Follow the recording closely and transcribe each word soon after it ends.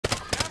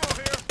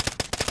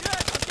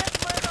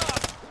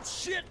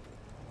shit!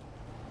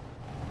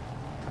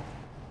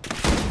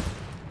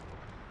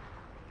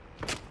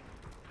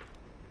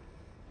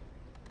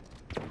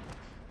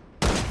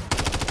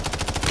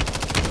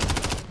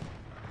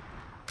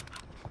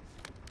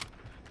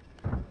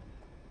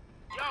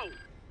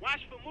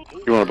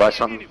 You want to buy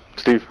something,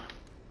 Steve?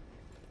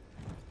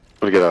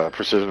 Want to get a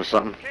precision or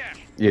something?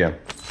 Yeah.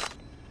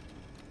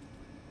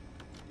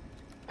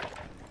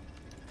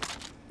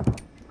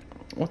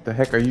 What the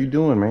heck are you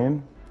doing,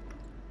 man?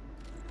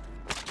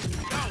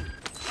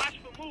 Watch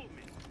for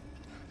movement.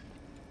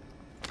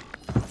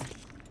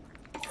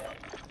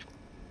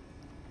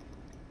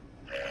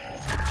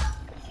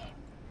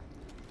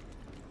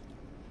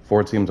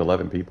 Four teams,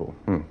 11 people.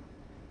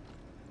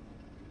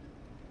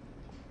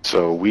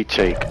 So we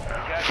take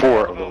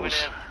 4 of those.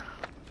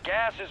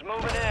 Gas is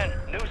moving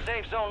in. New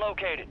safe zone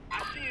located.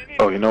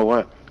 Oh, you know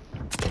what?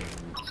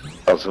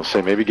 I was gonna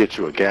say maybe get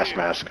you a gas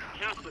mask.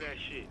 Cancel that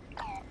shit.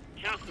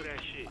 Cancel that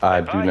shit.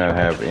 I do not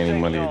have any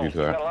money to do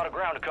Got a so. lot of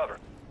ground to cover.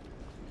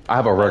 I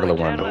have a regular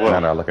one, now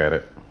that I look at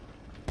it.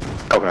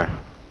 Okay.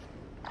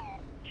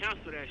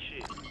 Cancel that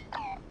shit.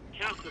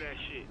 Cancel that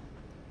shit.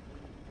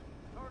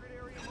 Target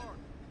area marked.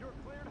 You're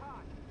cleared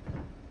hot.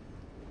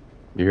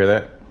 You hear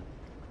that?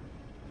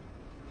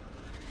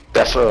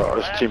 That's his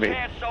Last teammate.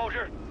 chance,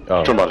 soldier.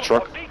 Oh. Talking about a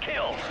truck? Be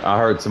killed. I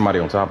heard somebody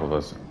on top of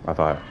us, I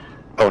thought.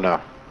 Oh no.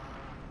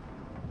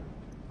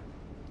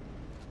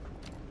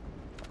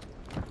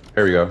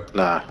 Here we go.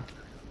 Nah.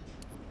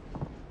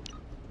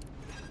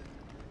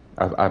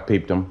 I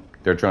peeped them.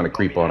 They're trying to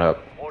creep on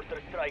up. Mortar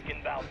strike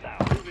inbound now.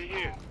 Over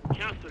here.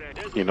 Cancel that.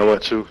 There's You know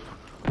what, too?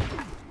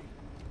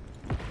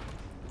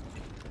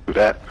 Do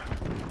that.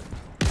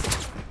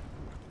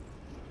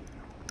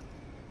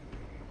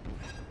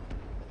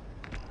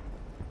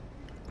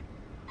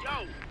 Yo,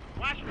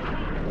 watch for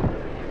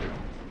movement.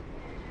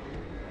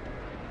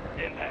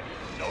 Impact.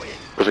 No hit.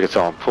 Wish I could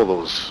tell him pull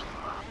those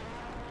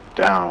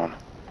down.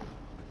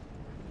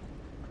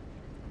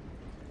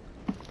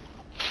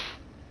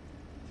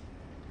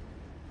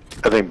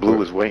 I think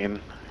Blue is waiting.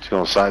 He's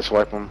gonna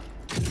sideswipe him.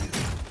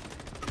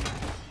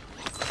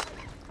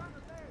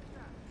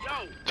 Yo,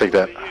 Take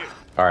that. over here.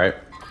 All right.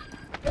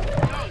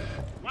 Yo,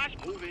 watch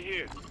moving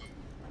here.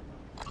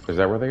 Is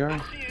that where they are? I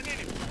see an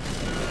enemy.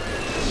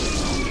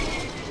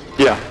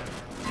 Yeah.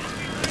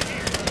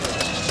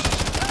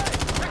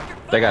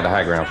 They got the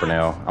high ground for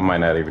now. I might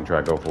not even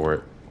try to go for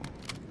it.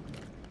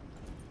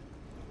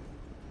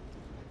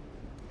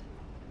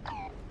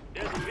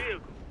 There's a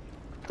vehicle.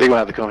 They're gonna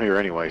have to come here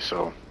anyway,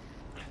 so.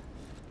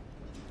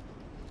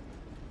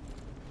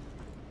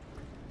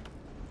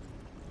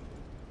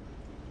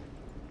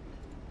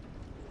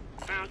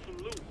 Found some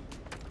loot.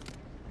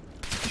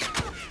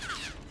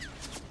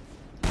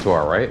 To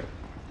our right?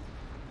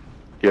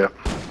 Yeah.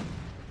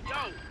 Yo,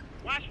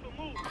 watch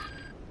for movement.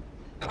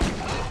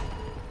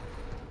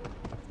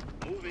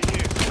 Moving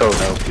here. Oh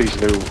no, please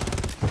no.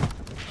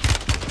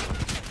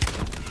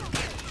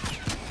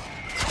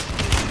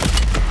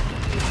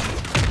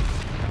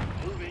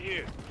 Moving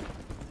here.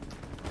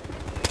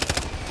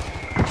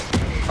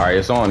 All right,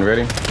 it's on.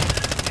 Ready?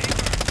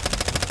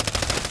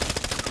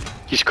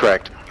 He's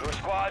cracked. Your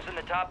squad's in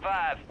the top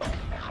 5.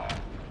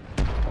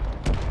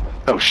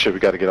 Oh shit, we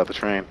gotta get out the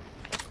train.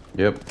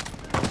 Yep.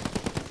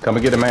 Come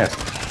and get a mask.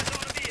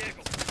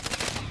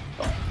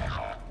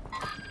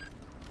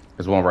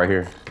 There's one right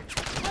here.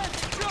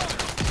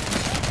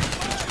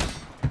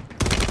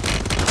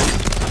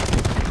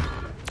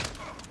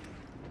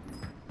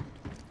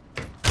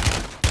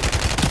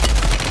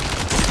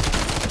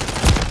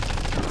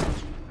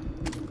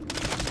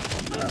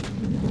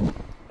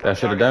 That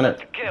should have done it.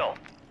 To kill.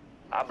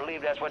 I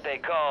believe that's what they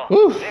call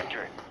Oof.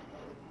 victory.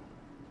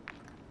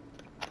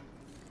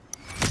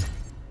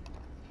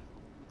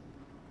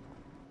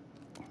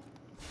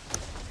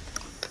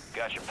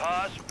 Got your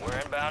pause. We're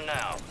inbound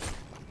now.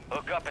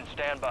 Hook up and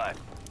stand by.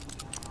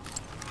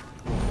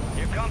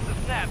 Here comes the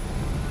snap.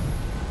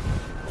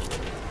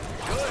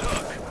 Good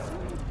hook.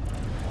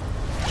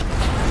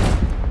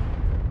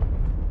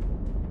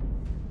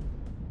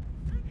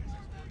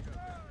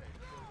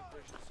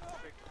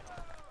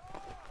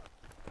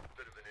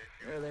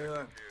 There they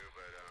are.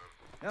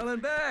 Helen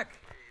back!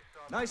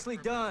 Nicely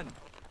done.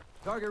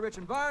 Target-rich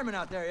environment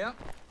out there, yeah?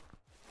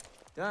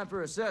 Time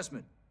for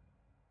assessment.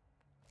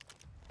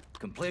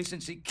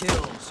 Complacency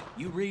kills.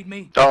 You read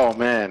me? Oh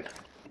man.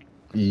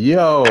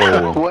 Yo,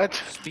 What?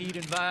 Speed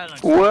and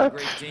violence. What?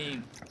 Great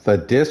team. the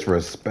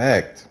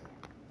disrespect.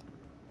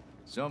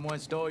 Someone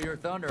stole your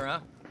thunder,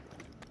 huh?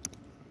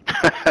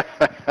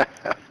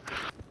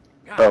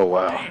 Oh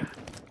wow.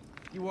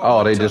 You Oh,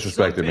 are they a tough disrespected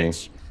son of a me.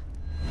 bitch.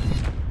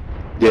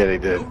 Yeah, they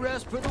did. No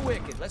rest for the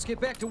wicked. Let's get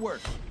back to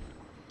work.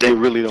 They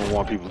really don't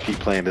want people to keep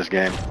playing this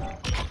game.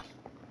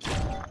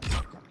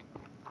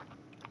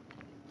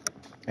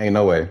 Ain't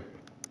no way.